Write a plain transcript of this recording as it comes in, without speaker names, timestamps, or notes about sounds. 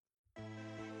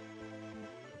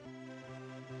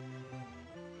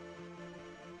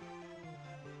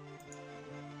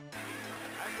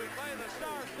we play the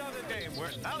star-studded game where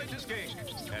knowledge is king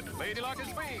and Lady Luck is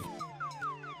free.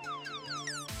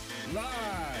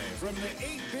 Live from the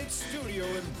 8-Bit studio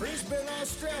in Brisbane,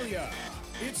 Australia,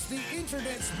 it's the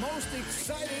internet's most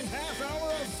exciting half hour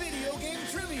of video game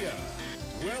trivia.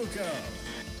 Welcome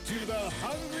to the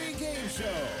Hungry Game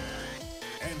Show.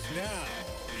 And now,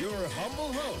 your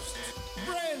humble host,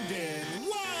 Brandon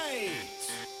White.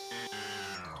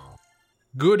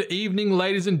 Good evening,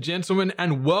 ladies and gentlemen,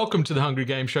 and welcome to the Hungry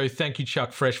Game Show. Thank you,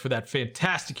 Chuck Fresh, for that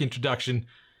fantastic introduction.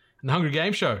 And the Hungry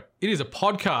Game Show, it is a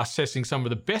podcast testing some of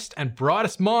the best and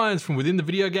brightest minds from within the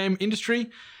video game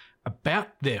industry about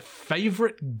their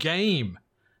favorite game.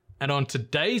 And on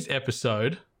today's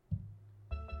episode,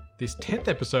 this 10th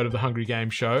episode of the Hungry Game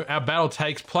Show, our battle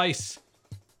takes place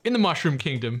in the Mushroom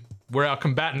Kingdom, where our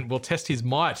combatant will test his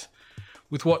might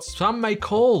with what some may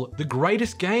call the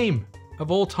greatest game of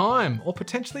all time, or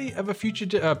potentially of a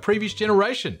previous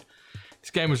generation. This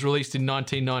game was released in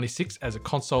 1996 as a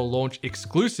console launch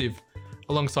exclusive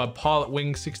alongside Pilot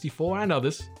Wing 64 and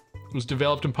others. It was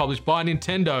developed and published by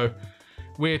Nintendo.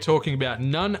 We're talking about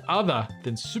none other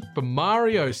than Super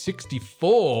Mario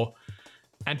 64.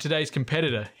 And today's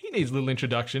competitor, he needs a little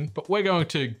introduction, but we're going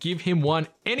to give him one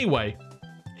anyway.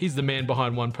 He's the man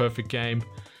behind One Perfect Game,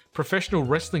 professional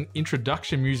wrestling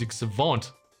introduction music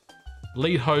savant,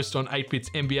 lead host on 8-Bit's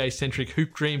NBA-centric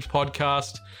Hoop Dreams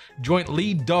podcast, joint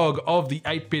lead dog of the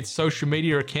 8-Bit social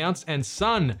media accounts, and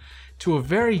son to a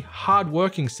very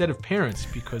hard-working set of parents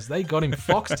because they got him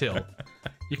Foxtel.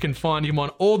 You can find him on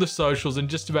all the socials and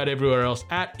just about everywhere else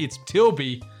at It's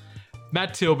Tilby.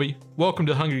 Matt Tilby, welcome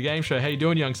to the Hungry Game Show. How you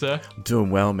doing, young sir? Doing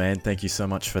well, man. Thank you so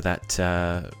much for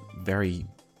that very,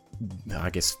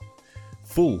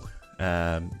 full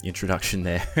introduction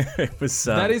there. It was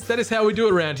that is how we do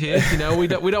it around here. You know, we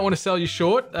don't want to sell you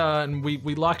short, and we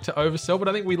like to oversell, but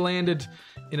I think we landed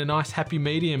in a nice happy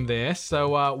medium there.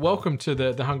 So welcome to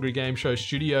the Hungry Game Show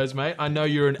studios, mate. I know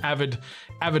you're an avid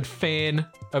fan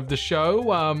of the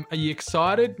show. Are you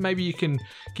excited? Maybe you can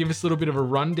give us a little bit of a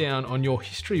rundown on your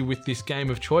history with this game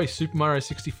of choice, Super Mario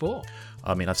 64.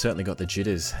 I mean, I've certainly got the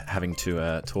jitters having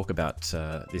to talk about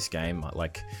this game.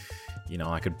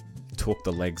 I could talk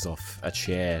the legs off a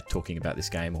chair talking about this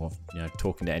game, or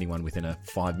talking to anyone within a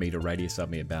 5-meter radius of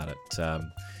me about it.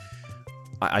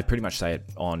 I pretty much say it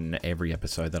on every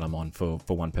episode that I'm on for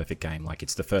One Perfect Game. Like,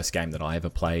 it's the first game that I ever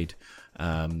played.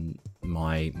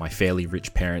 My fairly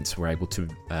rich parents were able to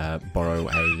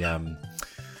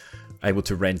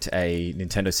rent a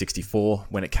Nintendo 64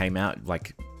 when it came out.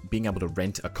 Like, being able to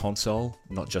rent a console,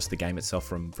 not just the game itself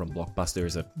from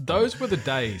Blockbuster, those were the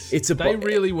days. They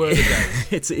really were the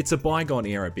days. It's a bygone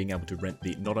era, being able to rent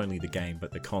not only the game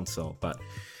but the console. But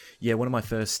yeah, one of my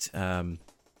first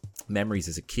memories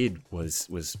as a kid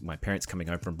was my parents coming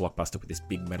home from Blockbuster with this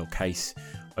big metal case,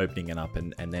 opening it up,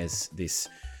 and there's this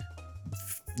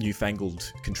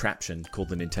newfangled contraption called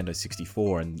the Nintendo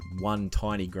 64 and one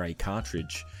tiny grey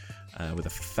cartridge with a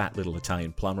fat little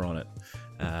Italian plumber on it.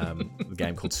 A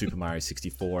game called Super Mario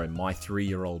 64, and my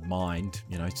 3-year-old mind,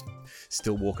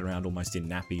 still walking around almost in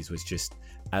nappies, was just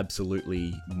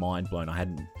absolutely mind blown. I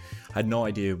had no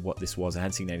idea what this was. I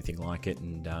hadn't seen anything like it,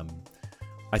 and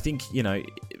I think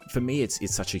for me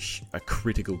it's such a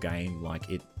critical game. Like,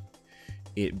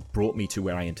 it brought me to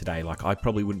where I am today. Like, I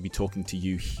probably wouldn't be talking to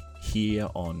you here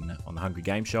on the Hungry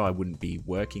Game Show. I wouldn't be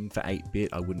working for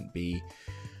 8-Bit. I wouldn't be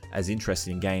as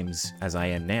interested in games as I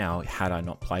am now had I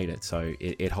not played it. So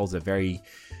it holds a very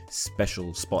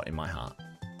special spot in my heart.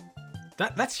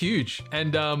 That's huge.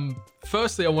 And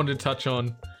firstly, I wanted to touch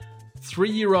on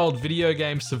 3-year-old video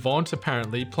game savant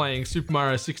apparently playing Super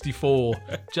Mario 64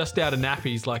 just out of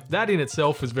nappies. Like, that in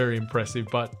itself was very impressive.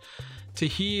 But to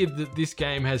hear that this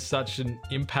game has such an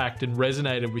impact and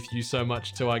resonated with you so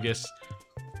much to, I guess,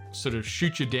 sort of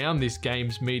shoot you down this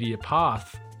game's media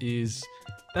path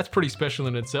that's pretty special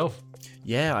in itself.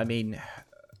 Yeah, I mean,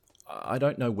 I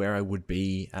don't know where I would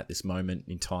be at this moment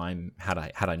in time had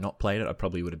I not played it. I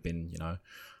probably would have been,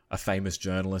 a famous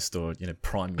journalist or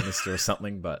prime minister or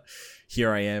something. But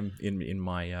here I am in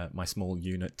my my small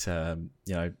unit,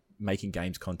 making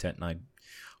games content, and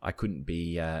I couldn't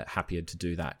be happier to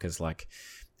do that, because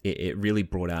it really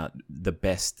brought out the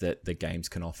best that the games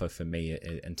can offer for me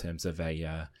in terms of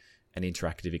an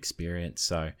interactive experience.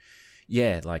 So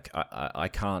yeah, I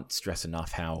can't stress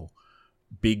enough how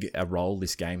big a role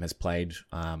this game has played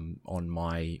on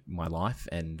my life,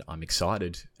 and I'm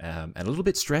excited and a little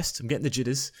bit stressed. I'm getting the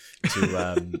jitters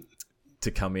to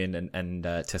come in and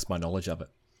test my knowledge of it.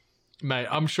 Mate,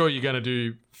 I'm sure you're going to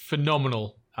do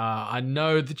phenomenal. I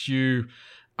know that you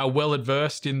are well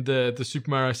adversed in the Super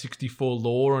Mario 64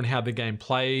 lore and how the game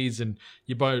plays, and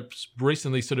you both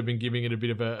recently sort of been giving it a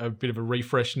bit of a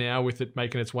refresh now with it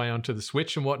making its way onto the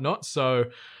Switch and whatnot. So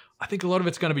I think a lot of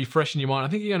it's going to be fresh in your mind. I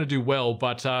think you're going to do well,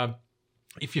 but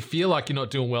if you feel like you're not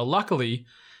doing well, luckily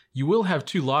you will have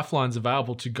 2 lifelines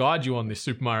available to guide you on this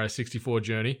Super Mario 64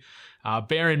 journey.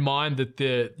 Bear in mind that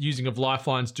the using of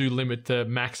lifelines do limit the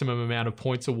maximum amount of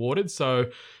points awarded.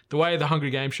 So the way the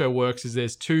Hungry Game Show works is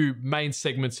there's 2 main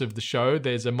segments of the show.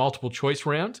 There's a multiple choice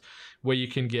round where you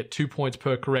can get 2 points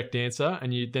per correct answer,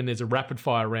 and then there's a rapid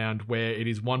fire round where it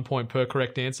is 1 point per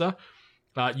correct answer.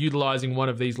 Utilizing one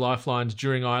of these lifelines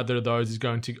during either of those is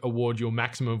going to award you a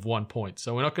maximum of 1 point.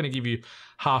 So we're not going to give you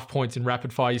half points in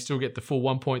rapid fire. You still get the full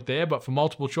 1 point there, but for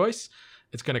multiple choice,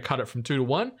 it's going to cut it from 2 to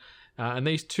 1. And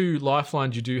these 2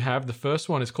 lifelines you do have, the first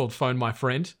one is called Phone My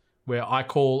Friend, where I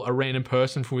call a random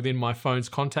person from within my phone's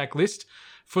contact list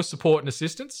for support and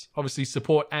assistance. Obviously,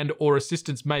 support and or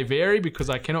assistance may vary because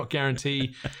I cannot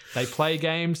guarantee they play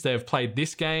games, they've played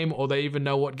this game, or they even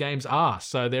know what games are.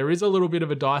 So there is a little bit of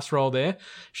a dice roll there.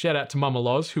 Shout out to Mama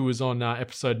Loz, who was on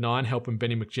episode 9 helping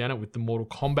Benny McJanet with the Mortal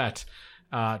Kombat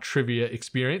trivia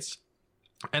experience.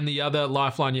 And the other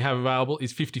lifeline you have available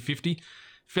is 50-50.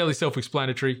 Fairly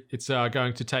self-explanatory. It's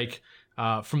going to take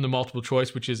from the multiple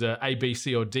choice, which is a B,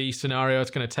 C, or D scenario. It's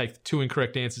going to take 2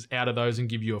 incorrect answers out of those and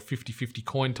give you a 50-50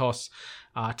 coin toss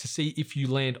to see if you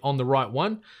land on the right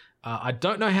one. I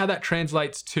don't know how that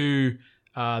translates to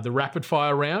the rapid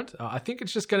fire round. I think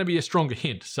it's just going to be a stronger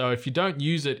hint. So if you don't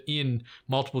use it in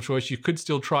multiple choice, you could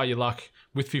still try your luck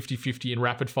with 50-50 in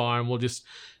rapid fire, and we'll just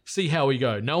see how we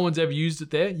go. No one's ever used it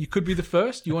there. You could be the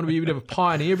first. You want to be a bit of a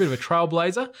pioneer, a bit of a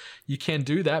trailblazer. You can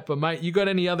do that. But mate, you got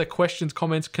any other questions,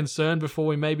 comments, concern before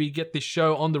we maybe get this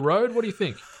show on the road? What do you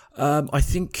think?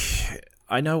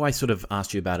 I know I sort of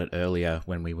asked you about it earlier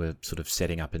when we were sort of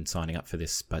setting up and signing up for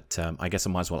this, but I guess I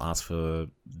might as well ask for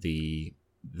the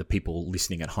people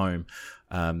listening at home.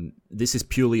 This is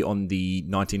purely on the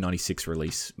 1996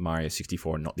 release Mario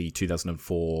 64 and not the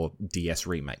 2004 DS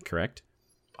remake, correct?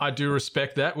 I do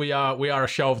respect that. We are a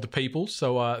show of the people,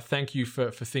 so thank you for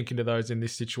thinking of those in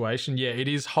this situation. Yeah, it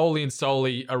is wholly and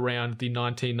solely around the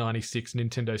 1996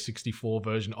 Nintendo 64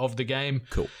 version of the game.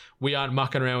 Cool. We aren't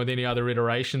mucking around with any other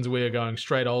iterations. We are going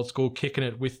straight old school, kicking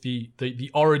it with the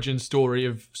origin story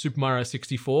of Super Mario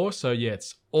 64. So yeah,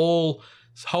 it's all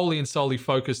wholly and solely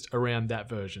focused around that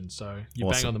version. So you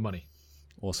bang on the money.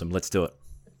 Awesome. Let's do it.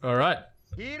 All right.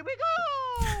 Here we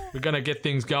go! We're gonna get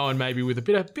things going maybe with a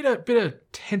bit of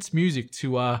tense music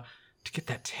to get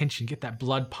that tension, get that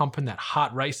blood pumping, that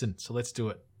heart racing. So let's do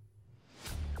it.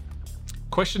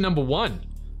 Question number 1.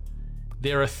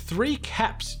 There are 3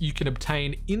 caps you can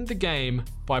obtain in the game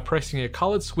by pressing a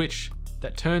colored switch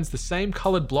that turns the same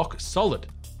colored block solid.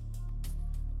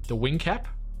 The wing cap,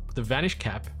 the vanish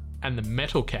cap, and the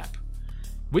metal cap.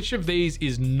 Which of these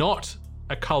is not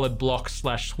a colored block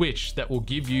 / switch that will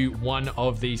give you one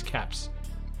of these caps?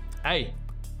 A,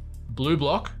 blue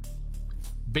block.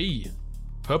 B,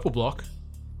 purple block.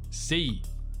 C,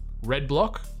 red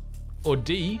block. Or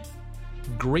D,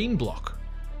 green block.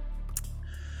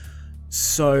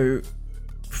 So,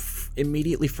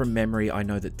 immediately from memory, I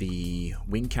know that the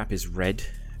wing cap is red.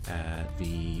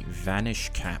 The vanish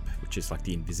cap, which is like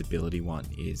the invisibility one,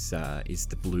 is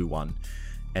the blue one,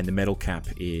 and the metal cap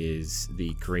is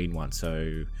the green one.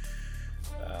 So,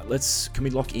 can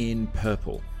we lock in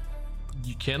purple?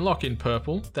 You can lock in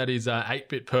purple. That is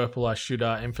 8-bit purple, I should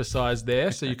emphasize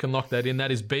there. So you can lock that in.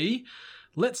 That is B.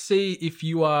 Let's see if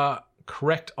you are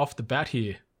correct off the bat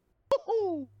here.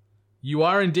 Woohoo! You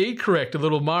are indeed correct. A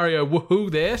little Mario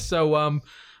woohoo there. So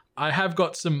I have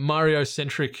got some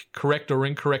Mario-centric correct or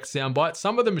incorrect sound bites.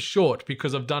 Some of them are short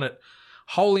because I've done it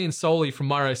wholly and solely from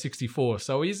Mario 64.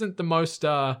 So he isn't the most,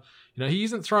 he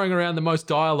isn't throwing around the most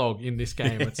dialogue in this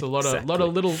game. It's a lot of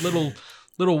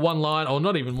little one line, or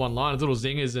not even one line, little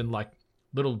zingers and like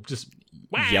little just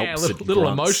yelps, little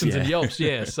emotions and yelps.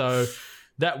 Yeah. So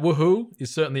that woohoo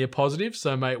is certainly a positive.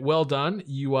 So mate, well done.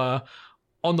 You are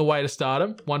on the way to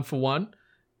stardom, 1 for 1.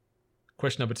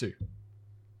 Question number 2.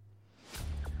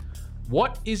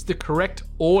 What is the correct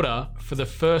order for the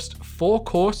first 4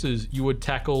 courses you would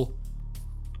tackle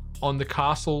on the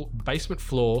castle basement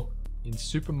floor in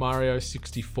Super Mario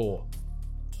 64?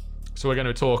 So we're going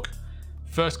to talk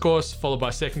first course, followed by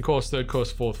second course, third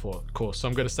course, fourth course. So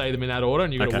I'm going to say them in that order,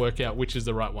 and you've got to work out which is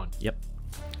the right one. Yep.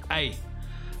 A,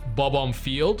 Bob-omb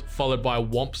Field, followed by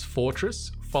Womp's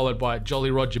Fortress, followed by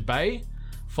Jolly Roger Bay,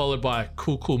 followed by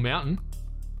Cool Cool Mountain.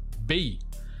 B,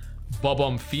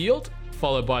 Bob-omb Field,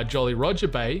 followed by Jolly Roger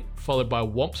Bay, followed by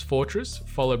Womp's Fortress,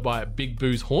 followed by Big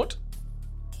Boo's Haunt.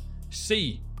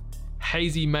 C,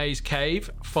 Hazy Maze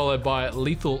Cave, followed by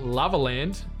Lethal Lava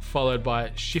Land, followed by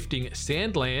Shifting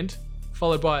Sand Land,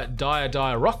 followed by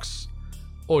Dire Rocks?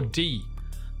 Or D,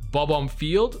 Bob-omb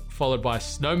Field, followed by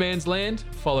Snowman's Land,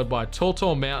 followed by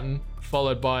Tall Mountain,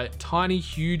 followed by Tiny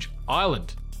Huge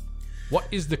Island? What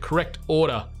is the correct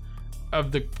order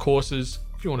of the courses,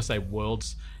 if you want to say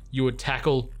worlds, you would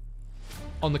tackle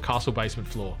on the castle basement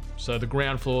floor? So the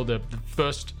ground floor, the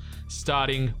first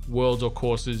starting worlds or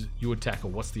courses you would tackle.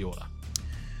 What's the order?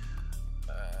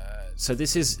 So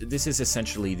this is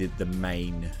essentially the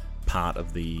main part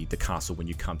of the castle when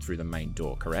you come through the main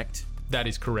door, correct? That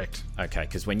is correct. Okay,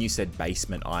 because when you said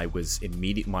basement,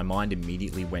 my mind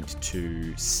immediately went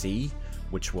to C,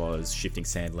 which was Shifting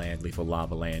Sand Land, Lethal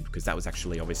Lava Land, because that was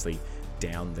actually obviously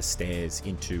down the stairs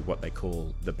into what they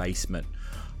call the basement.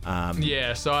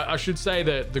 Yeah, so I should say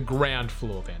the ground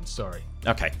floor then, sorry.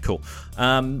 Okay, cool.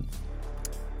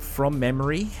 From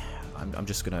memory, I'm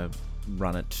just going to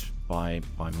run it by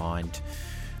mind.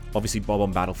 Obviously,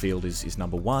 Bob-omb Battlefield is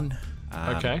number one.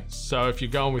 Okay, so if you're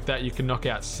going with that, you can knock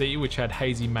out C, which had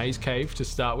Hazy Maze Cave to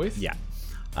start with. Yeah.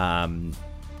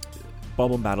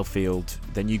 Bob-omb Battlefield,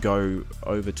 then you go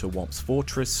over to Womp's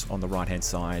Fortress on the right-hand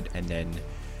side, and then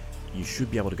you should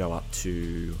be able to go up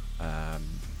to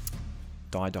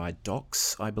Die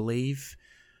Docks, I believe,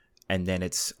 and then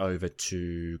it's over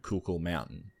to Cool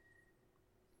Mountain.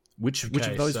 Which of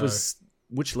those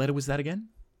which letter was that again?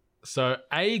 So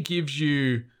A gives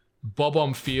you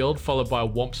Bob-omb Field, followed by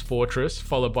Womp's Fortress,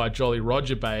 followed by Jolly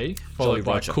Roger Bay, followed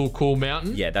by Cool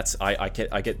Mountain. Yeah, that's I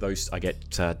get those. I get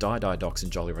Die Docks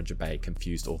and Jolly Roger Bay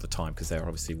confused all the time because they're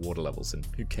obviously water levels, and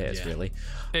who cares really?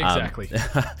 Exactly.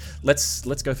 Let's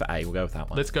go for A. We'll go with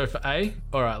that one. Let's go for A.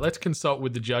 All right, let's consult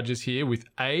with the judges here with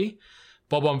A,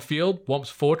 Bob-omb Field, Womp's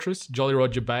Fortress, Jolly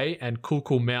Roger Bay, and Cool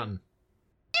Mountain.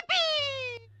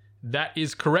 Yippee! That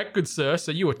is correct, good sir.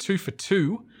 So you are 2 for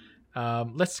 2.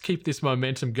 Let's keep this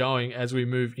momentum going as we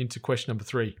move into question number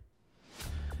 3.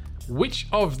 Which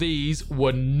of these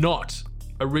were not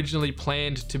originally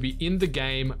planned to be in the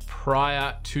game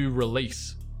prior to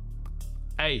release?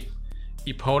 A,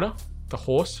 Epona, the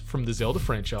horse from the Zelda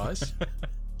franchise.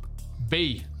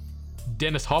 B,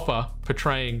 Dennis Hopper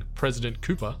portraying President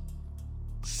Koopa.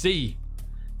 C,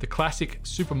 the classic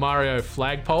Super Mario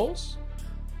flagpoles.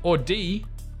 Or D,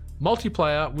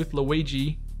 multiplayer with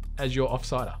Luigi as your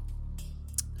offsider.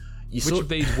 Which of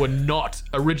these were not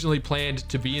originally planned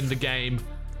to be in the game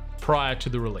prior to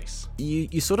the release?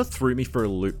 You sort of threw me for a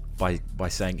loop by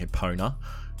saying Epona,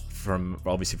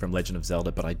 obviously from Legend of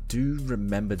Zelda, but I do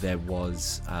remember there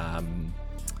was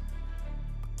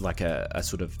like a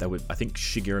sort of I think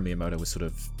Shigeru Miyamoto was sort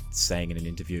of saying in an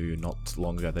interview not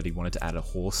long ago that he wanted to add a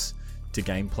horse to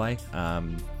gameplay.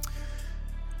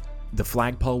 The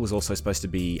flagpole was also supposed to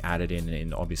be added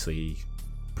in obviously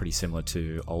pretty similar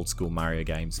to old school Mario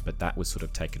games, but that was sort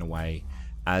of taken away,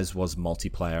 as was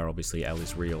multiplayer, obviously L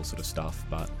is real sort of stuff.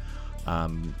 But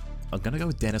I'm going to go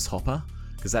with Dennis Hopper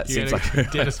because that seems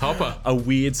like Dennis Hopper, a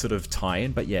weird sort of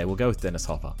tie-in, but yeah, we'll go with Dennis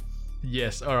Hopper.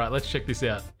 Yes. All right, let's check this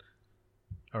out.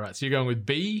 All right, so you're going with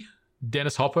B,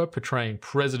 Dennis Hopper portraying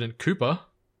President Koopa.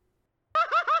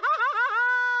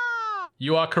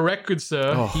 You are correct, good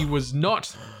sir. Oh. He was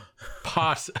not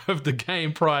part of the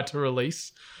game prior to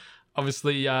release.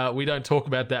 Obviously, we don't talk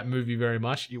about that movie very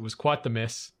much. It was quite the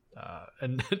mess.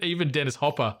 And even Dennis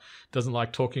Hopper doesn't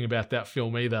like talking about that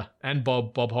film either. And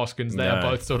Bob Hoskins, they are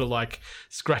both sort of like,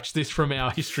 scratch this from our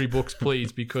history books,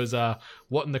 please, because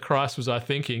what in the Christ was I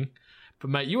thinking? But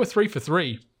mate, you were 3 for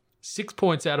 3. 6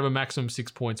 points out of a maximum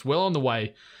 6 points. Well on the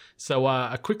way. So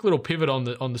a quick little pivot on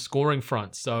the scoring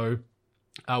front. So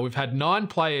we've had 9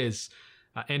 players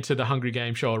enter the Hungry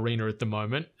Game Show arena at the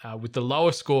moment, with the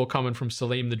lowest score coming from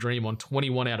Salim the Dream on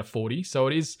 21 out of 40. So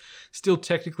it is still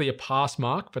technically a pass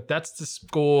mark, but that's the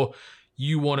score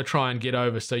you want to try and get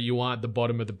over so you aren't the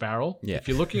bottom of the barrel. Yeah. If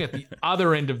you're looking at the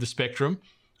other end of the spectrum,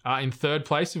 in third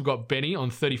place, we've got Benny on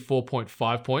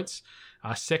 34.5 points.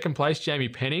 Second place, Jamie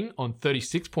Penning on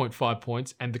 36.5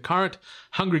 points. And the current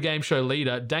Hungry Game Show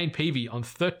leader, Dane Peavy, on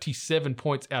 37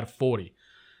 points out of 40.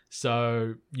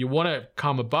 So you want to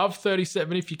come above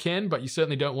 37 if you can, but you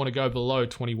certainly don't want to go below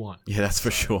 21. Yeah, that's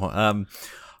for sure.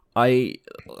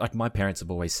 My parents have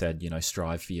always said,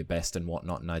 strive for your best and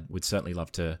whatnot, and I would certainly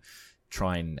love to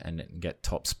try and get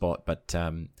top spot. But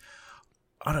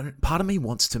I don't know, part of me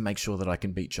wants to make sure that I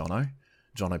can beat Jono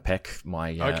Peck,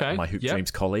 my Hoop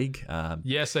Dreams colleague.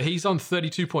 So he's on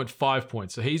 32.5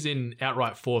 points. So he's in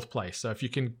outright 4th place. So if you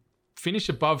can finish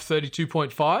above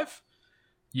 32.5,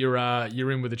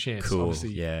 you're in with a chance. Cool.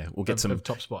 Obviously, yeah, we'll get some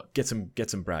top spot. Get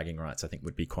some bragging rights. I think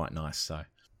would be quite nice. So,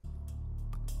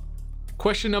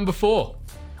 question number 4: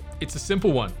 It's a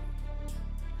simple one.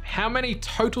 How many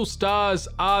total stars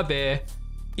are there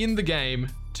in the game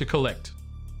to collect?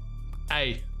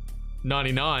 A,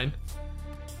 99.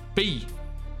 B,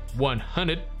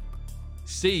 100.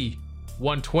 C,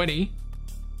 120.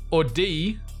 Or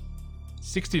D,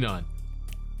 69.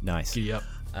 Nice. Giddy up.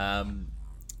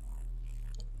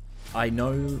 I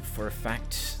know for a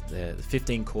fact the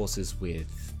 15 courses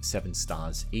with 7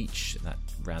 stars each, and that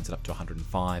rounds it up to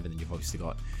 105, and then you've obviously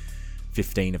got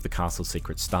 15 of the castle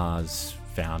secret stars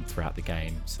found throughout the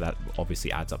game, so that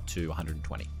obviously adds up to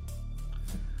 120.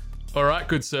 All right,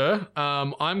 good sir.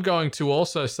 I'm going to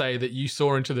also say that you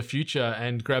saw into the future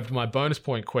and grabbed my bonus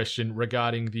point question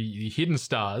regarding the hidden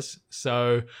stars.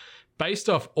 So based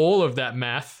off all of that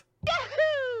math,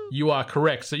 you are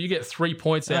correct. So you get 3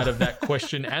 points out of that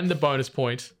question and the bonus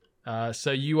point.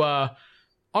 So you are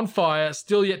on fire,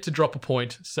 still yet to drop a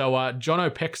point. So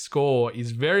Jono Peck's score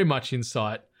is very much in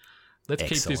sight. Let's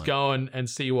keep this going and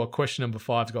see what question number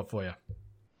 5's got for you.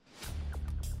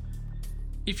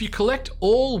 If you collect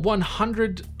all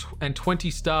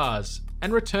 120 stars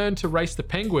and return to race the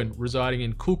penguin residing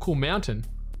in Cool Mountain,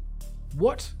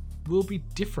 what will be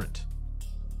different?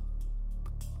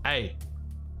 A,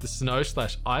 the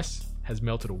snow/ice has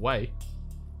melted away.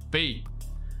 B,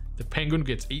 the penguin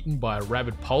gets eaten by a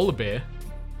rabid polar bear.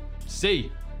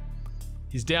 C,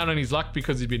 he's down on his luck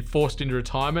because he's been forced into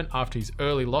retirement after his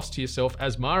early loss to yourself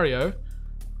as Mario.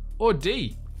 Or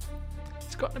D,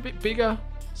 he's gotten a bit bigger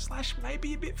 /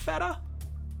 maybe a bit fatter.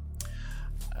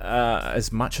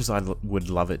 As much as I would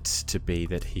love it to be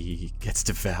that he gets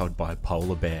devoured by a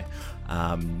polar bear,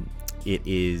 it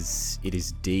is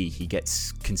D. He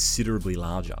gets considerably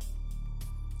larger.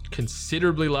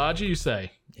 Considerably larger, you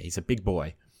say? He's a big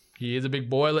boy. He is a big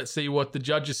boy. Let's see what the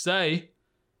judges say.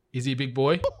 Is he a big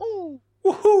boy?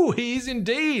 Woohoo! He is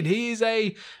indeed. He is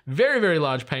a very, very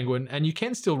large penguin, and you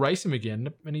can still race him again.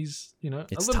 And he's, a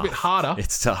little bit harder.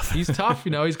 It's tough. He's tough.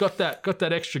 He's got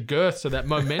that extra girth, so that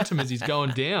momentum as he's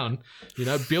going down,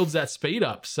 builds that speed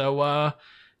up. So,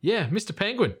 Mr.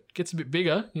 Penguin gets a bit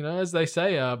bigger. As they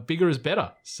say, bigger is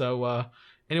better. So,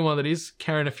 anyone that is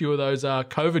carrying a few of those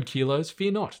COVID kilos,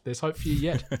 fear not. There's hope for you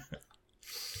yet.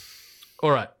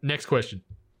 All right, next question.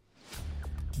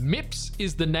 Mips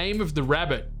is the name of the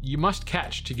rabbit you must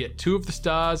catch to get 2 of the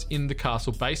stars in the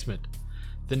castle basement.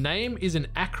 The name is an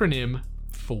acronym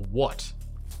for what?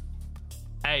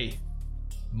 A,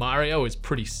 Mario is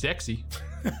pretty sexy.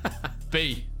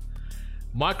 B,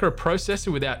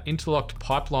 microprocessor without interlocked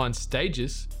pipeline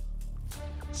stages.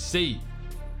 C,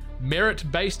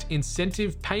 merit-based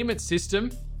incentive payment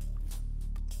system.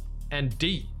 And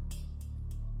D,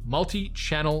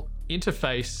 multi-channel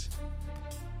interface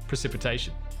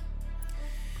precipitation.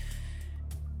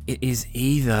 It is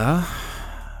either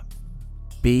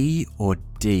B or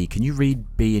D. Can you read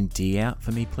B and D out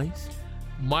for me, please?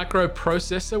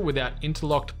 Microprocessor without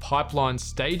interlocked pipeline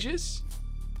stages.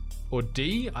 Or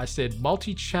D, I said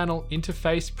multi-channel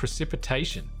interface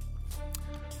precipitation.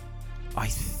 I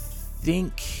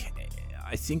think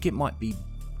it might be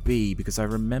B, because I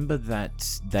remember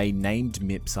that they named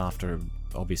MIPS after,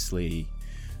 obviously,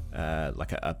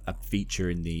 like a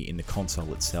feature in the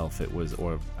console itself. It was,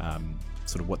 or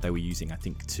sort of what they were using, I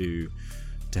think, to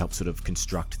help sort of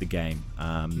construct the game.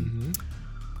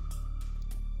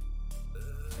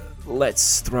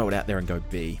 Let's throw it out there and go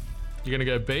B. You're gonna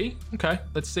go B? Okay.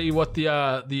 Let's see what the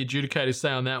adjudicators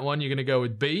say on that one. You're gonna go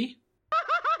with B.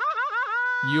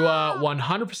 You are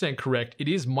 100% correct. It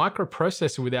is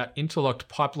microprocessor without interlocked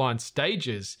pipeline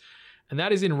stages. And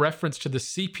that is in reference to the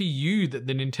CPU that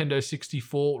the Nintendo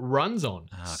 64 runs on.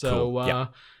 Cool.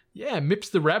 Yep. Mips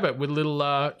the rabbit with a little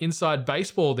inside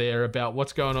baseball there about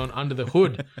what's going on under the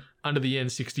hood under the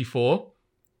N64.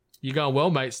 You're going well,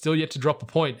 mate. Still yet to drop a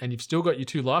point, and you've still got your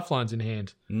 2 lifelines in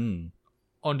hand.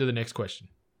 On to the next question.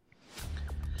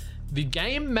 The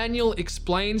game manual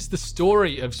explains the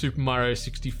story of Super Mario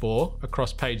 64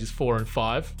 across pages 4 and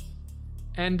 5,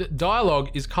 and dialogue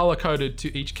is color-coded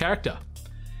to each character.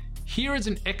 Here is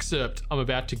an excerpt I'm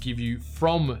about to give you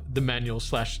from the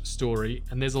manual/story,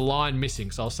 and there's a line missing.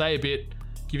 So I'll say a bit,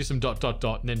 give you some ...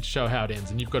 and then show how it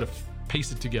ends, and you've got to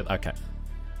piece it together. Okay.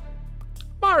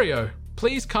 Mario,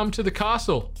 please come to the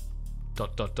castle. ...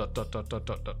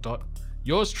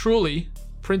 Yours truly,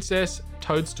 Princess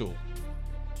Toadstool.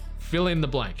 Fill in the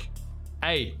blank.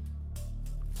 A,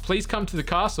 please come to the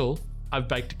castle. I've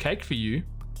baked a cake for you.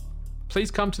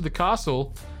 Please come to the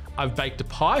castle. I've baked a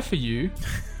pie for you.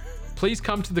 Please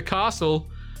come to the castle.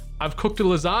 I've cooked a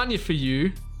lasagna for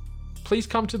you. Please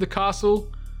come to the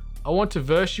castle. I want to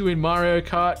verse you in Mario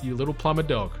Kart, you little plumber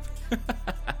dog.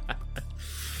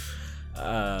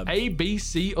 A, B,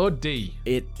 C, or D?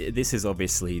 This is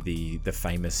obviously the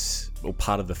famous, or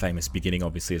part of the famous beginning,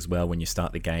 obviously, as well. When you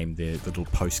start the game, the little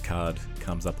postcard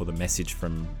comes up with a message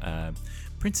from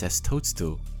Princess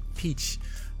Toadstool, Peach.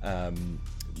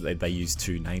 They use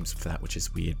two names for that, which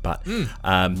is weird. But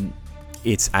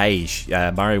it's A.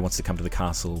 Mario wants to come to the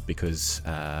castle because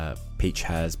Peach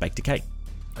has baked a cake.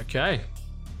 Okay.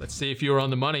 Let's see if you're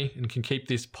on the money and can keep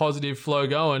this positive flow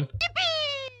going.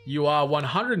 You are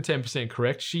 110%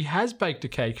 correct. She has baked a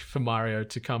cake for Mario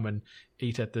to come and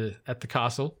eat at the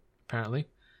castle, apparently.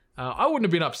 I wouldn't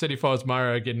have been upset if I was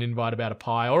Mario getting invited about a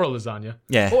pie or a lasagna.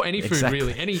 Yeah, or any food, exactly.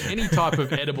 really. Any type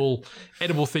of edible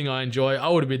thing I enjoy. I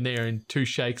would have been there in 2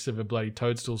 shakes of a bloody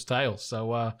toadstool's tail.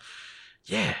 So,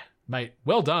 yeah, mate,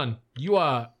 well done. You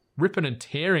are ripping and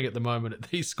tearing at the moment at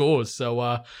these scores. So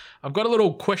I've got a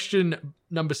little question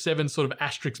number 7 sort of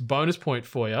asterisk bonus point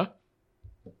for you.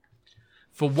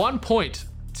 For 1 point,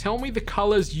 tell me the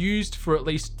colors used for at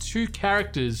least 2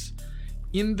 characters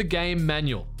in the game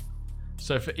manual.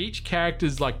 So for each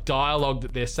character's like dialogue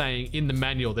that they're saying in the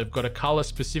manual, they've got a color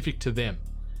specific to them.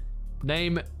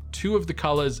 Name 2 of the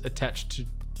colors attached to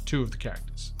 2 of the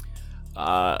characters.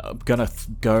 I'm gonna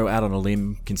go out on a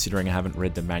limb, considering I haven't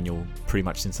read the manual pretty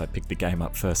much since I picked the game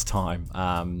up first time.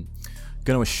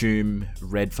 Gonna assume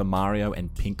red for Mario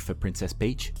and pink for Princess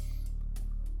Peach.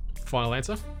 Final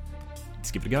answer? Let's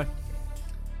give it a go.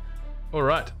 All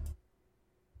right.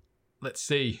 Let's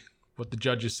see what the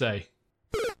judges say.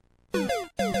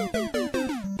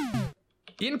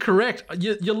 Incorrect.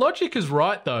 Your logic is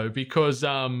right, though, because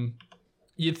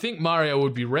you'd think Mario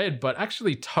would be red, but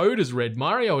actually Toad is red.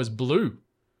 Mario is blue.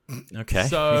 Okay.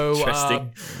 So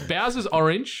Interesting. Bowser's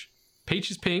orange,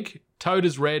 Peach is pink, Toad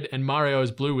is red, and Mario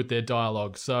is blue with their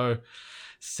dialogue. So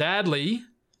sadly,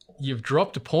 you've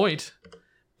dropped a point,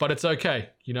 but it's okay.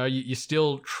 You know, you're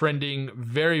still trending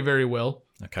very, very well.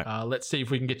 Okay. Let's see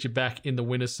if we can get you back in the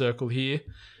winner's circle here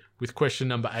with question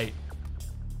number 8.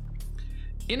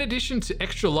 In addition to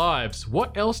extra lives,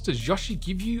 what else does Yoshi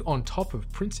give you on top of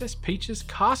Princess Peach's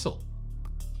castle?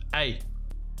 A.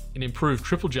 An improved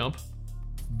triple jump.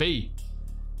 B.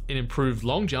 An improved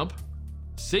long jump.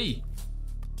 C.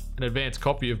 An advanced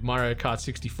copy of Mario Kart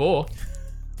 64.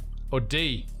 Or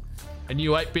D. A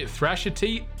new 8-bit Thrasher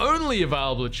tee only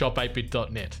available at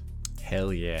shop8bit.net.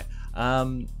 Hell yeah.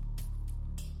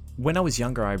 When I was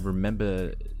younger, I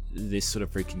remember this sort of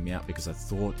freaking me out because I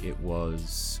thought it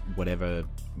was whether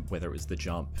it was the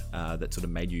jump that sort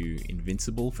of made you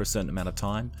invincible for a certain amount of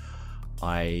time.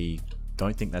 I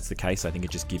don't think that's the case. I think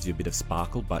it just gives you a bit of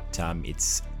sparkle, but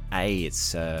it's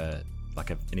like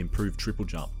an improved triple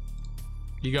jump.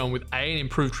 You're going with A, an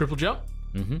improved triple jump?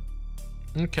 Mm-hmm.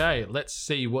 Okay, let's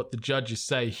see what the judges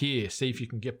say here. See if you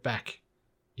can get back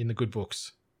in the good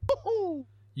books.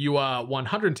 You are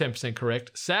 110%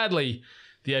 correct. Sadly,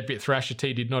 the 8-bit Thrasher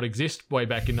tee did not exist way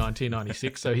back in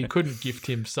 1996, so he couldn't gift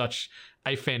him such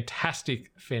a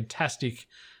fantastic,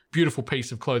 beautiful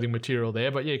piece of clothing material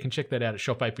there. But yeah, you can check that out at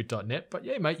shop8bit.net. But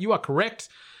yeah, mate, you are correct.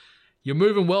 You're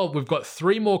moving well. We've got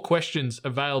 3 more questions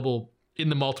available in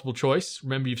the multiple choice.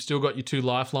 Remember, you've still got your 2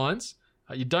 lifelines.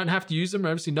 You don't have to use them.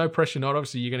 Obviously, no pressure not.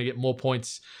 Obviously, you're going to get more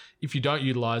points if you don't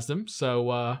utilize them.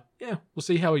 So yeah, we'll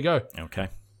see how we go. Okay.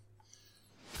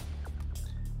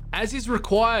 As is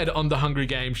required on the Hungry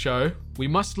Game Show, we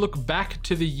must look back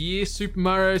to the year Super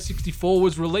Mario 64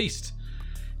 was released,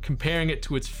 comparing it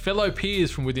to its fellow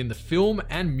peers from within the film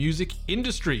and music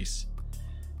industries.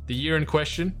 The year in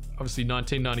question, obviously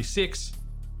 1996.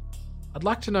 I'd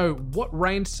like to know what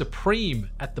reigned supreme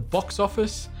at the box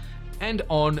office and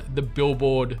on the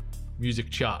Billboard music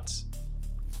charts.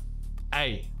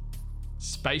 A.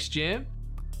 Space Jam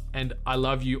and I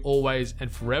Love You Always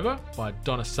and Forever by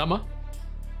Donna Summer.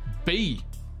 B.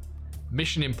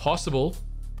 Mission Impossible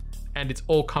and It's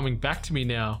All Coming Back to Me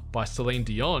Now by Celine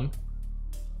Dion.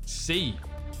 C.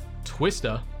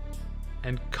 Twister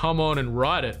and Come On and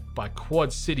Ride It by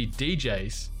Quad City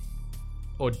DJs.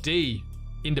 Or D.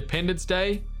 Independence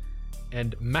Day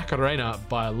and Macarena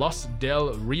by Los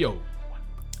Del Rio.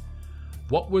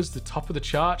 What was the top of the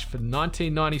chart for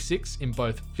 1996 in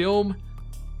both film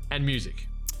and music?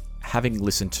 Having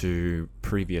listened to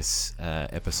previous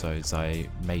episodes, I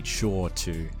made sure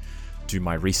to do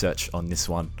my research on this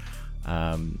one.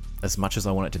 As much as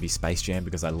I want it to be Space Jam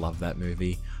because I love that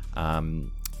movie,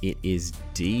 it is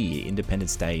D,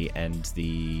 Independence Day and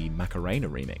the Macarena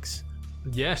remix.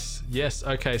 Yes.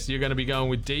 Okay, so you're going to be going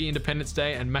with D, Independence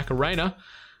Day and Macarena.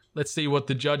 Let's see what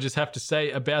the judges have to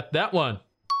say about that one.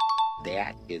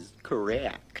 That is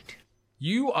correct.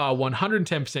 You are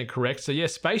 110% correct. So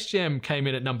yes, Space Jam came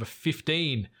in at number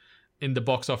 15 in the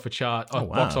box office chart. Oh,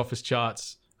 wow. Box office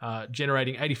charts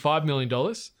generating $85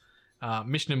 million.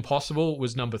 Mission Impossible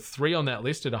was number 3 on that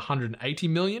list at $180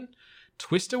 million.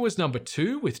 Twister was number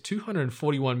 2 with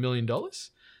 $241 million.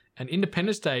 And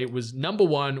Independence Day was number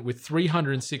 1 with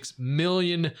 $306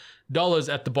 million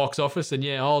at the box office. And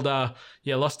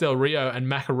Los Del Rio and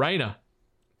Macarena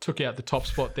took out the top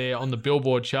spot there on the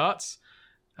Billboard charts.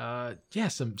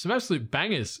 Some absolute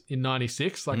bangers in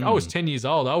 96. I was 10 years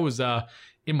old. I was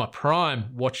in my prime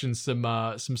watching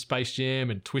some Space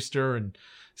Jam and Twister and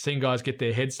seeing guys get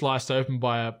their head sliced open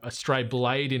by a stray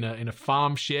blade in a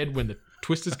farm shed when the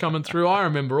Twister's coming through. I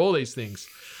remember all these things.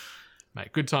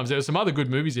 Mate, good times. There were some other good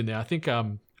movies in there. I think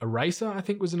Eraser,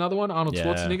 was another one. Arnold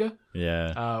Schwarzenegger.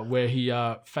 Yeah. Where he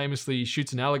famously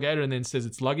shoots an alligator and then says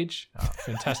it's luggage.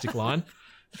 Fantastic line.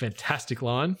 Fantastic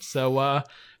line. So,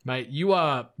 mate, you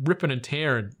are ripping and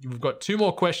tearing. We've got 2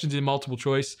 more questions in multiple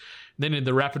choice. Then in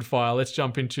the rapid fire, let's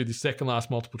jump into the second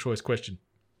last multiple choice question.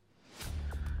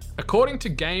 According to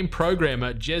game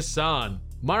programmer Jez San,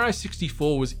 Mario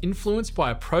 64 was influenced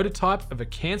by a prototype of a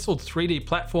cancelled 3D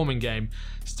platforming game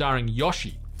starring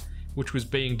Yoshi, which was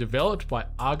being developed by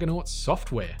Argonaut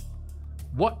Software.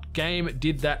 What game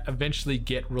did that eventually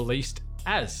get released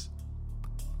as?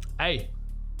 A.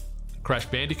 Crash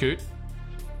Bandicoot.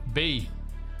 B.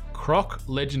 Croc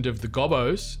Legend of the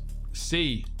Gobbos.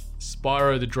 C.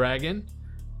 Spyro the Dragon.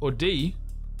 Or D.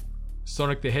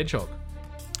 Sonic the Hedgehog.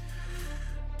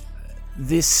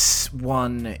 This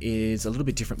one is a little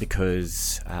bit different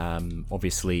because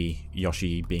obviously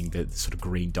Yoshi being the sort of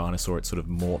green dinosaur, it sort of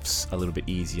morphs a little bit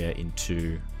easier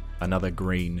into another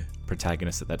green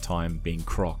protagonist at that time being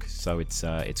Croc. So it's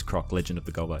Croc Legend of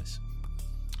the Gobbos.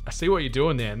 I see what you're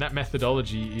doing there, and that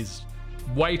methodology is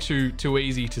way too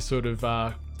easy to sort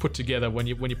of put together when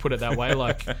you put it that way.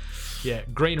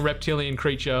 Green reptilian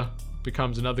creature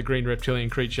becomes another green reptilian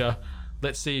creature.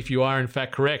 Let's see if you are in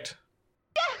fact correct.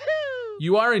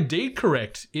 You are indeed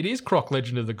correct. It is Croc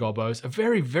Legend of the Gobbos, a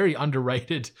very, very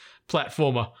underrated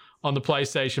platformer on the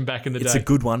PlayStation back in the day. It's a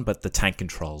good one, but the tank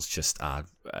controls just are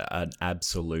an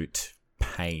absolute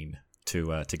pain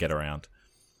to get around.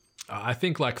 I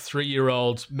think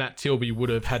 3-year-old Matt Tilby would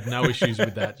have had no issues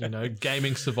with that.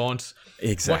 Gaming savant,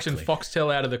 exactly. Watching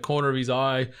Foxtel out of the corner of his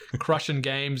eye, crushing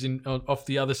games off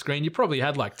the other screen. You probably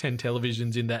had 10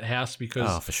 televisions in that house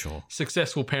because for sure.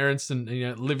 Successful parents and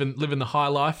living the high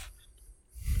life.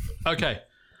 Okay,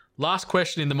 last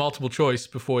question in the multiple choice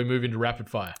before we move into rapid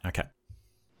fire. Okay.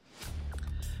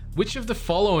 Which of the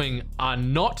following are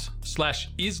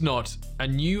not/is not a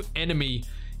new enemy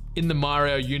in the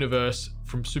Mario universe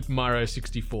from Super Mario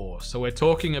 64? So we're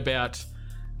talking about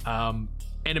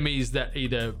enemies that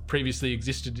either previously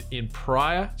existed in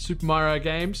prior Super Mario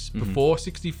games before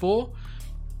 64.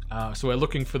 So we're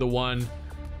looking for the one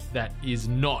that is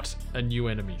not a new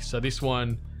enemy. So this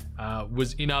one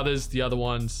was in others. The other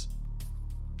ones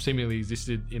seemingly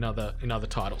existed in other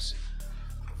titles.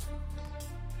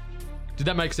 Did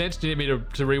that make sense? Do you need me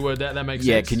to reword that? That makes sense?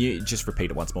 Yeah, can you just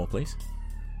repeat it once more, please?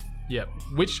 Yeah.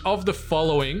 Which of the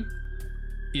following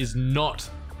is not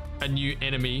a new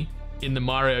enemy in the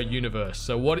Mario universe?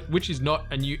 So which is not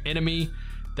a new enemy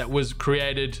that was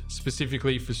created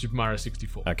specifically for Super Mario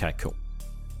 64? Okay, cool.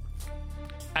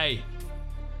 A.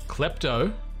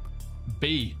 Klepto.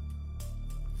 B.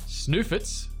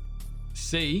 Snoofits.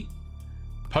 C.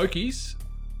 Pokies.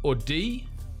 Or D.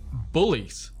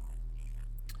 Bullies.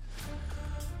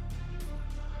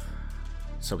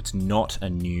 So it's not a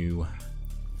new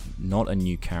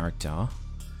character.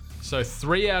 So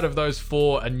 3 out of those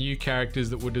 4 are new characters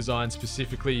that were designed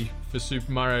specifically for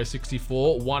Super Mario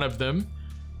 64. One of them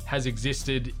has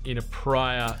existed in a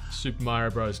prior Super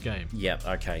Mario Bros. Game. Yep.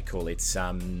 Okay. Cool. It's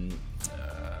I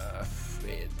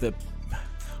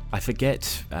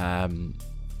forget how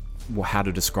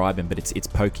to describe him, but it's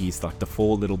Pokies, like the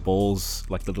 4 little balls,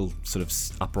 like the little sort of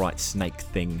upright snake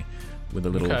thing with a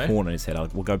little horn on his head.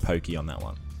 We'll go Pokey on that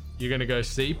one. You're going to go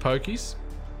C, Pokies?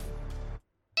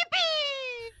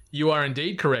 Yippee! You are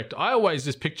indeed correct. I always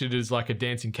just pictured it as like a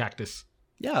dancing cactus.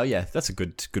 Yeah, yeah, that's a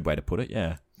good way to put it.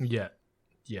 Yeah. Yeah.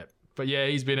 But yeah,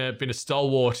 he's been a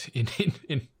stalwart in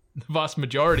the vast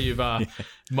majority of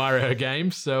Mario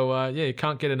games. So you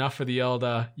can't get enough of the old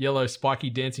yellow spiky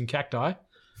dancing cacti.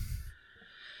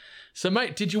 So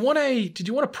mate, did you want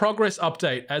a progress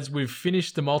update as we've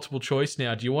finished the multiple choice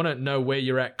now? Do you want to know where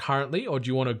you're at currently, or do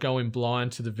you want to go in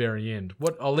blind to the very end?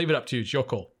 I'll leave it up to you. It's your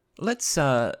call. Let's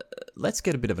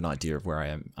get a bit of an idea of where I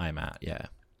am at. Yeah.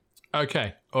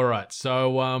 Okay. All right.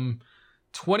 So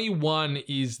 21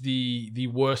 is the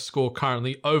worst score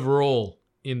currently overall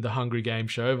in the Hungry Game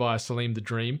Show via Salim the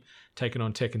Dream, taking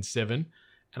on Tekken 7.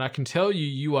 And I can tell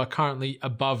you are currently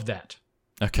above that.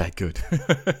 Okay, good.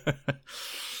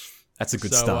 That's a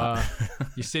good start.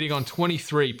 You're sitting on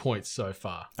 23 points so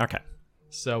far. Okay.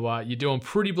 So you're doing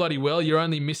pretty bloody well. You're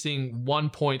only missing 1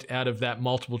 point out of that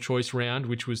multiple choice round,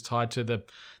 which was tied to the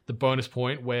bonus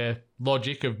point where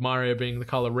logic of Mario being the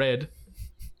color red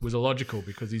was illogical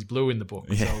because he's blue in the book.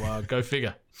 Yeah. So go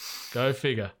figure. Go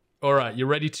figure. All right, you're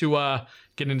ready to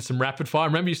get into some rapid fire.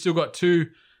 Remember, you still got two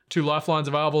lifelines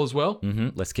available as well? Mm-hmm.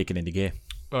 Let's kick it into gear.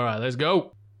 All right, let's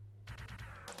go.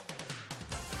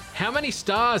 How many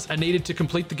stars are needed to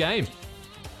complete the game?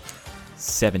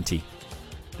 70.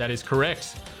 That is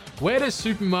correct. Where does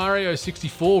Super Mario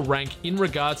 64 rank in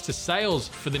regards to sales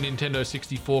for the Nintendo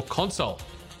 64 console?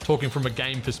 Talking from a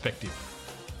game perspective.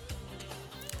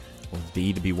 Well, it'd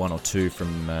either be 1 or 2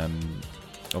 from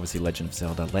obviously Legend of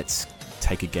Zelda. Let's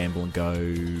take a gamble and go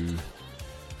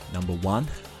number 1.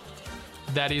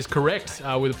 That is correct,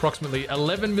 with approximately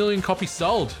 11 million copies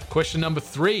sold. Question number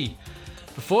 3.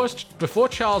 Before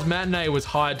Charles Martinet was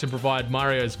hired to provide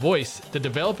Mario's voice, the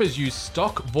developers used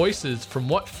stock voices from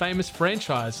what famous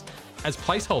franchise as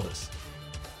placeholders?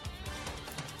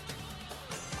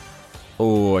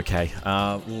 Oh, okay.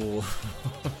 I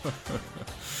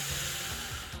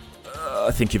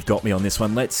think you've got me on this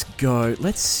one. Let's go.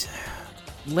 Let's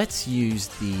use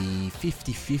the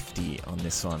 50-50 on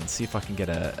this one. See if I can get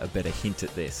a better hint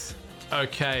at this.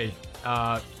 Okay.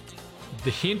 The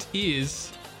hint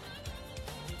is...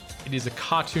 it is a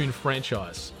cartoon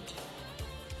franchise.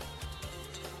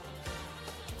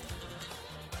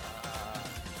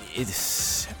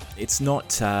 It's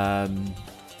not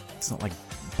like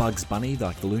Bugs Bunny,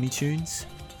 like the Looney Tunes.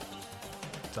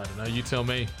 I don't know. You tell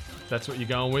me. That's what you're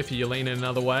going with. Are you leaning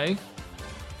another way?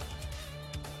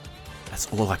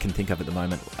 That's all I can think of at the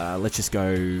moment. Let's just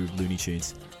go Looney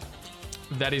Tunes.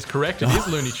 That is correct. It is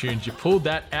Looney Tunes. You pulled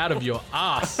that out of your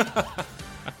ass.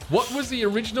 What was the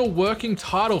original working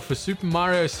title for Super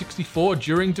Mario 64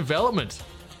 during development?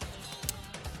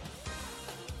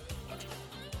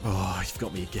 Oh, you've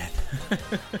got me again.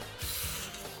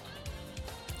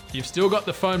 You've still got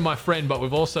the phone, my friend, but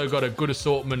we've also got a good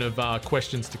assortment of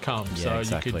questions to come. Yeah, so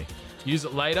exactly. You could use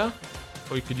it later,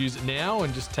 or you could use it now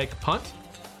and just take a punt.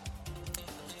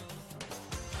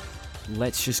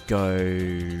 Let's just go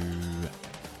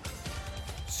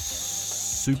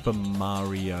Super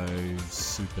Mario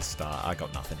Superstar. I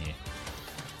got nothing here.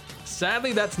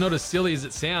 Sadly, that's not as silly as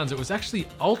it sounds. It was actually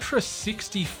Ultra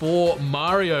 64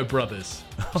 Mario Brothers.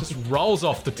 Just rolls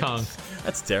off the tongue.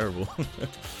 That's terrible.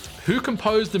 Who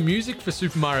composed the music for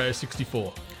Super Mario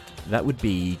 64? That would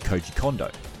be Koji Kondo.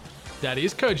 That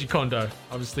is Koji Kondo.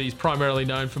 Obviously, he's primarily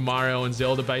known for Mario and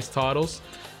Zelda-based titles,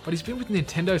 but he's been with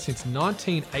Nintendo since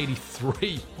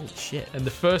 1983. Holy shit. And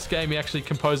the first game he actually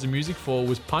composed the music for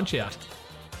was Punch-Out!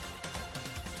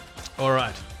 All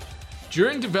right.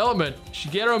 During development,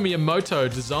 Shigeru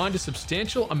Miyamoto designed a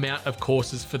substantial amount of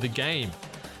courses for the game,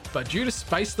 but due to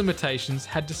space limitations,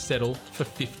 had to settle for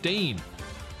 15.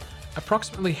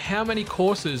 Approximately how many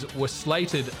courses were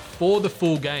slated for the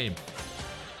full game?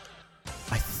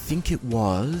 I think it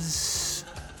was...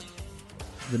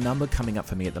 the number coming up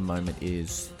for me at the moment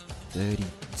is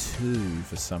 32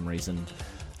 for some reason.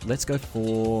 Let's go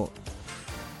for...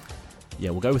 yeah,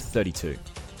 we'll go with 32.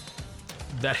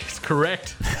 That is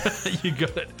correct. You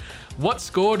got it. What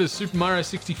score does Super Mario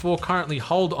 64 currently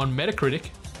hold on Metacritic?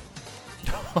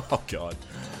 Oh, God.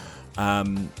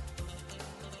 I'll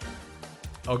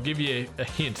give you a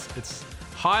hint. It's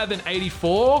higher than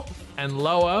 84 and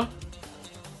lower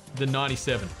than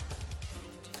 97.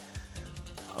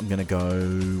 I'm going to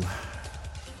go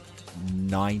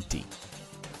 90.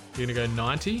 You're going to go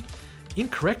 90?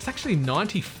 Incorrect. It's actually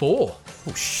 94.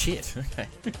 Oh, shit. Okay.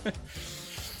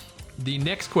 The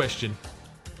next question.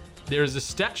 There is a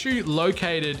statue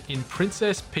located in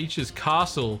Princess Peach's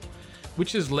castle,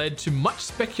 which has led to much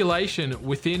speculation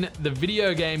within the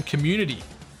video game community.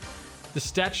 The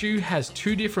statue has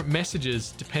two different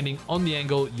messages depending on the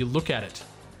angle you look at it.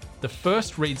 The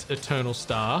first reads Eternal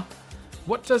Star.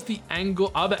 What does the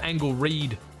other angle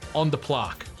read on the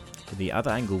plaque? The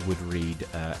other angle would read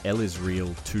L is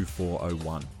real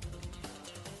 2401.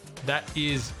 That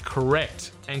is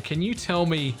correct. And can you tell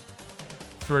me,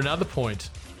 for another point,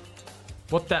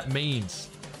 what that means?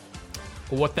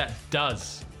 Or what that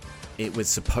does? It was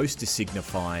supposed to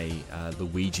signify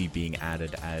Luigi being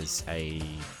added as a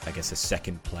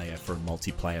second player for a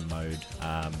multiplayer mode.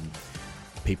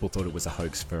 People thought it was a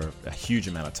hoax for a huge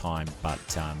amount of time,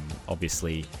 but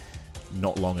obviously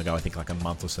not long ago, I think like a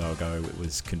month or so ago, it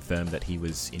was confirmed that he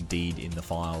was indeed in the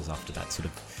files after that sort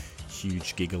of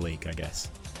huge Giga leak, I guess.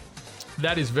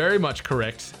 That is very much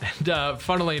correct. And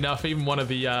funnily enough, even one of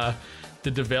the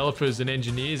the developers and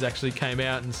engineers actually came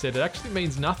out and said it actually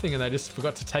means nothing, and they just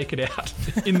forgot to take it out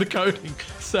in the coding.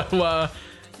 So,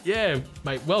 yeah,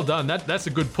 mate, well done. That's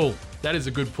a good pull. That is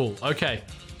a good pull. Okay,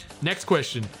 next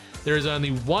question. There is only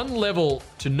one level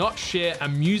to not share a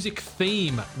music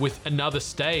theme with another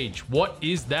stage. What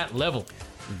is that level?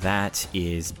 That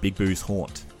is Big Boo's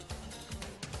Haunt.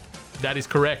 That is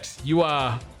correct. You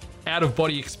are out of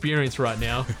body experience right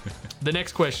now. The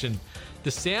next question.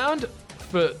 The sound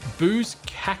for Boo's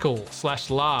cackle /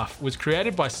 laugh was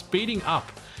created by speeding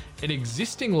up an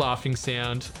existing laughing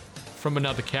sound from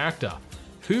another character.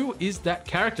 Who is that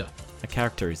character? The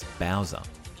character is Bowser.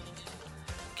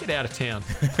 Get out of town.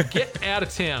 Get out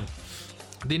of town.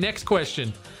 The next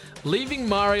question. Leaving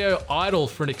Mario idle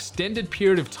for an extended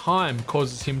period of time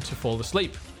causes him to fall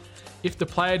asleep. If the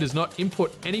player does not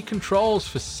input any controls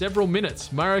for several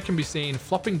minutes, Mario can be seen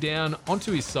flopping down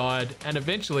onto his side and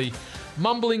eventually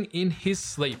mumbling in his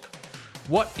sleep.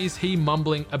 What is he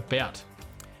mumbling about?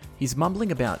 He's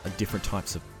mumbling about different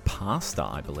types of pasta,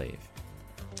 I believe.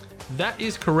 That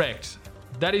is correct.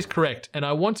 That is correct. And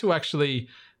I want to actually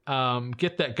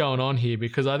get that going on here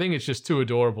because I think it's just too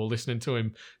adorable listening to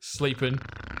him sleeping.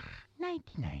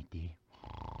 Nighty-nighty.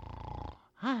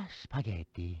 Ah,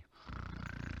 spaghetti.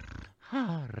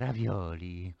 Ah,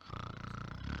 ravioli.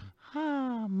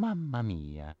 Ah, mamma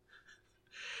mia.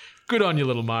 Good on you,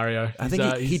 little Mario. I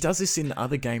think he does this in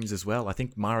other games as well. I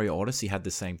think Mario Odyssey had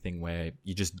the same thing where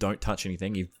you just don't touch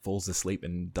anything, he falls asleep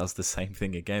and does the same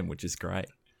thing again, which is great.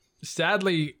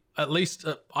 Sadly, at least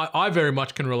I very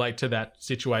much can relate to that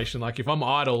situation. Like if I'm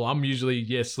idle, I'm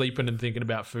usually, sleeping and thinking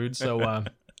about food. So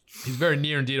he's very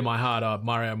near and dear to my heart,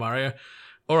 Mario.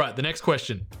 All right, the next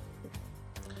question.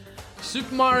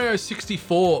 Super Mario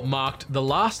 64 marked the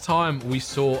last time we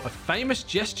saw a famous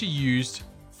gesture used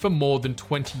for more than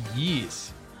 20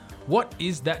 years. What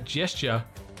is that gesture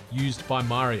used by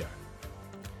Mario?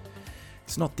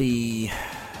 It's not the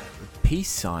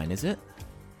peace sign, is it?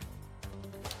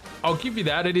 I'll give you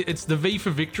that. It's the V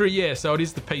for victory. Yeah, so it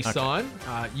is the peace sign.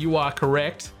 You are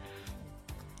correct.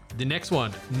 The next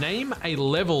one. Name a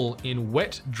level in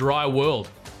Wet Dry World.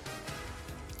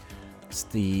 It's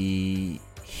the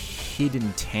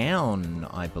Hidden Town,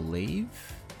 I believe.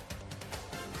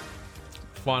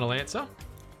 Final answer?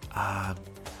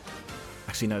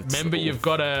 Actually, no. Remember, you've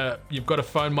got a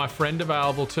phone my friend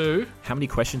available too. How many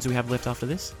questions do we have left after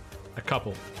this? A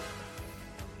couple.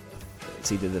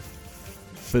 It's either the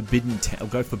Forbidden Town. I'll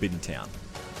go Forbidden Town.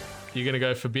 You're going to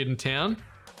go Forbidden Town?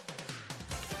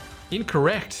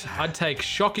 Incorrect. I'd take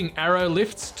Shocking Arrow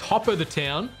Lifts, Top of the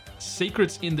Town,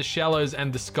 Secrets in the Shallows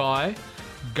and the Sky,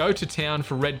 Go to Town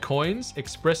for Red Coins,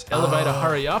 Express Elevator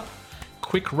Hurry Up,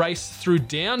 Quick Race Through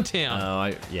Downtown.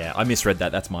 I misread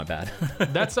that. That's my bad.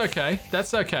 That's okay.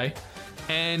 That's okay.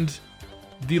 And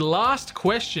the last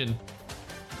question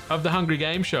of the Hungry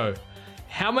Game Show.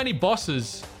 How many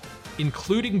bosses,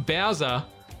 including Bowser,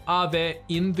 are there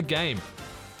in the game?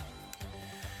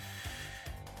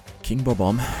 King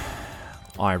Bob-omb,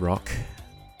 I-Rock,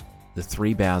 the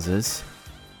three Bowsers,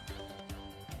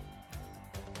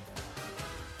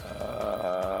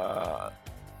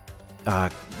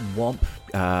 Womp,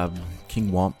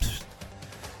 King Womp.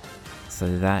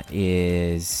 So that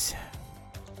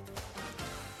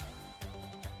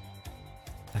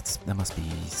must be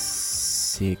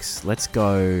 6. Let's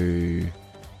go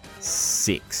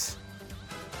 6.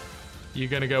 You're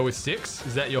going to go with 6?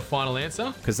 Is that your final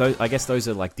answer? Because I guess those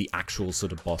are like the actual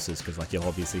sort of bosses. Because like you'll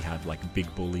obviously have like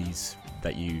big bullies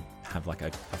that you have like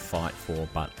a fight for,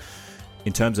 but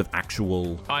in terms of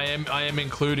actual, I am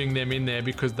including them in there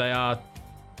because they are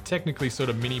technically sort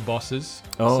of mini bosses.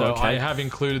 Oh, so okay. I have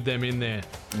included them in there.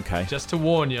 Okay. Just to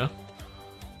warn you.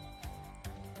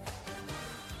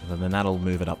 Well, then that'll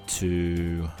move it up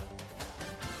to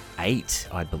 8,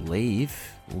 I believe.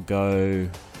 Let's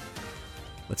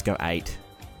go 8.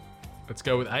 Let's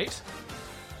go with 8.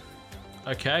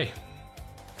 Okay.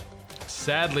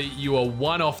 Sadly, you are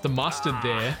one off the mustard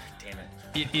there. Damn it.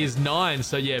 It is 9.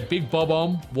 So yeah, Big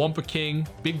Bob-omb, Wampa King,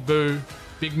 Big Boo,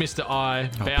 Big Mr. I,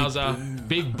 Bowser,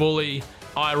 Big Bully,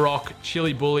 I-Rock,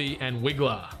 Chili Bully, and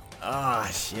Wiggler.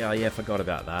 Yeah, forgot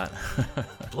about that.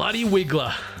 Bloody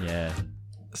Wiggler. Yeah.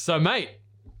 So, mate,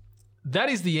 that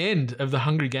is the end of the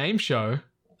Hungry Game Show.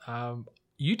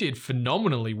 You did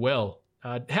phenomenally well.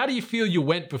 How do you feel you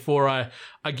went before I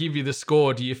give you the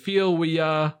score? Do you feel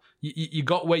you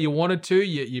got where you wanted to?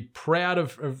 You're proud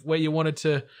of where you wanted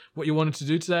to, what you wanted to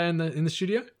do today in the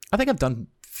studio? I think I've done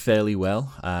fairly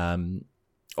well.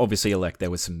 Obviously, like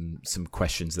there were some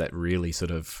questions that really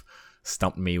sort of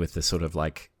stumped me with the sort of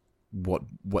like what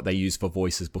they use for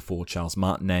voices before Charles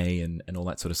Martinet and all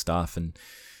that sort of stuff. And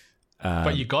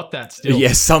But you got that still.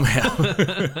 Yes, somehow.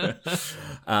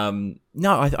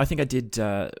 No, I think I did.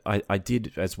 I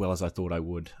did as well as I thought I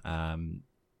would.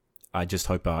 I just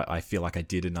hope I feel like I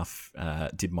did enough.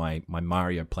 Did my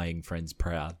Mario playing friends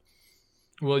proud.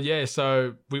 Well, yeah.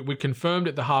 So we confirmed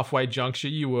at the halfway juncture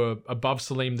you were above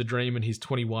Salim the Dream and he's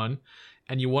 21,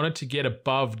 and you wanted to get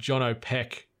above John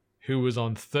O'Peck, who was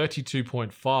on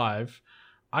 32.5.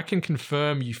 I can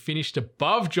confirm you finished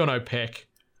above John O'Peck.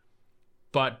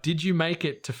 But did you make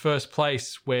it to first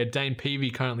place where Dane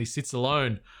Peavy currently sits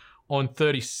alone on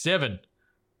 37?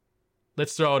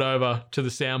 Let's throw it over to the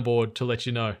soundboard to let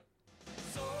you know.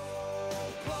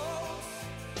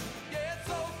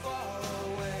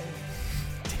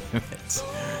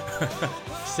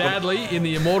 Sadly, in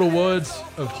the immortal words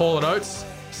of Hall & Oates,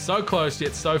 so close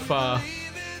yet so far,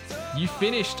 you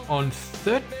finished on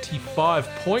 35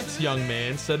 points, young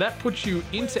man. So that puts you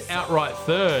into outright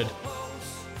third.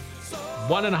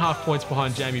 1.5 points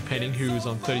behind Jamie Penning, who is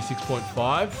on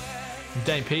 36.5.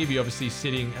 Dane Peavy obviously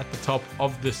sitting at the top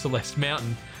of the Celeste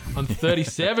Mountain on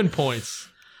 37 points.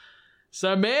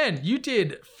 So, man, you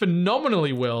did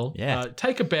phenomenally well. Yeah.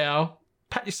 Take a bow,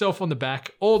 pat yourself on the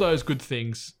back, all those good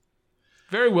things.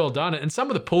 Very well done. And some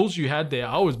of the pulls you had there,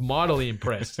 I was mightily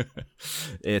impressed.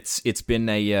 It's been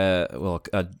I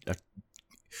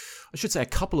should say a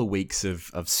couple of weeks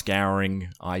of scouring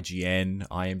IGN,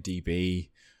 IMDb,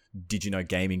 Did You Know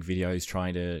Gaming videos,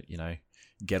 trying to,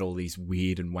 get all these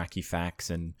weird and wacky facts.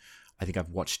 And I think I've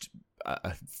watched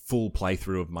a full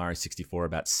playthrough of Mario 64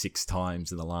 about 6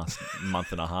 times in the last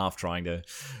month and a half, trying to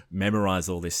memorize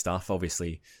all this stuff.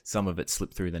 Obviously, some of it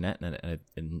slipped through the net, and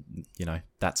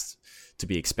that's to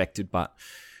be expected. But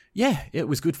yeah, it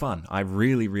was good fun. I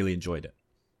really, really enjoyed it.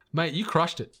 Mate, you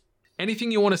crushed it. Anything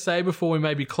you want to say before we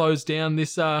maybe close down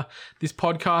this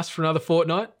podcast for another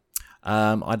fortnight?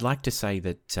 I'd like to say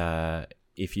that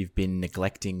if you've been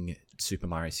neglecting Super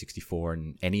Mario 64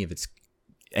 and any of its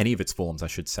forms, I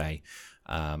should say,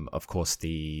 of course,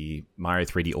 the Mario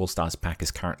 3D All-Stars pack is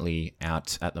currently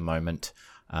out at the moment.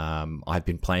 I've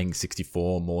been playing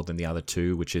 64 more than the other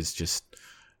two, which is just,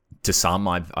 to some,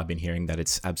 I've been hearing that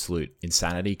it's absolute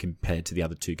insanity compared to the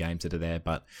other 2 games that are there,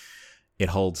 but it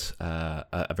holds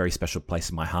a very special place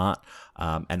in my heart.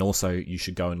 And also, you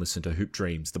should go and listen to Hoop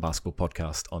Dreams, the basketball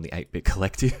podcast on the 8-Bit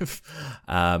Collective.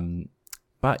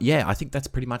 But yeah, I think that's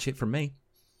pretty much it from me.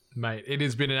 Mate, it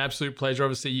has been an absolute pleasure.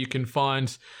 Obviously, you can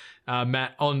find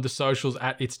Matt on the socials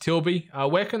at It's Tilby.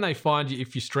 Where can they find you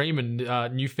if you stream a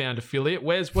newfound affiliate?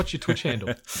 What's your Twitch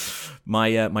handle?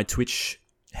 My Twitch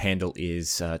handle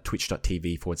is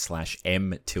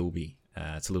twitch.tv/mtilby.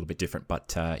 It's a little bit different,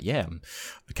 but yeah, I'm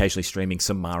occasionally streaming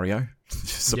some Mario.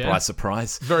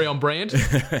 Surprise. Very on brand.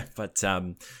 But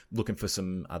looking for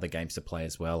some other games to play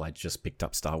as well. I just picked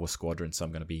up Star Wars Squadron, so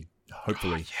I'm going to be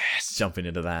hopefully jumping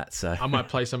into that. So I might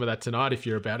play some of that tonight if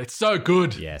you're about. It's so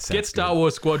good. Yeah, get Star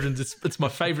Wars Squadrons. It's my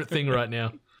favorite thing right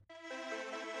now.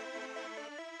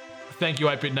 Thank you,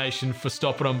 8-Bit Nation, for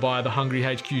stopping on by the Hungry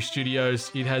HQ studios.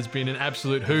 It has been an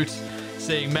absolute hoot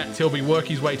seeing Matt Tilby work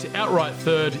his way to outright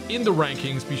third in the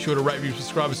rankings. Be sure to rate, review,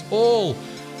 subscribe us all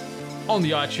on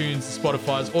the iTunes, the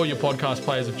Spotify's, or your podcast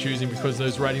players of choosing, because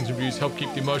those ratings and reviews help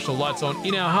keep the emotional lights on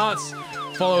in our hearts.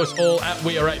 Follow us all at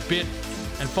We Are 8-Bit,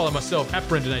 and follow myself at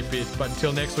Brendan 8-Bit. But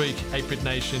until next week, 8-Bit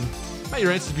Nation, may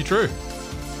your answers be true.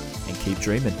 And keep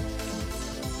dreaming.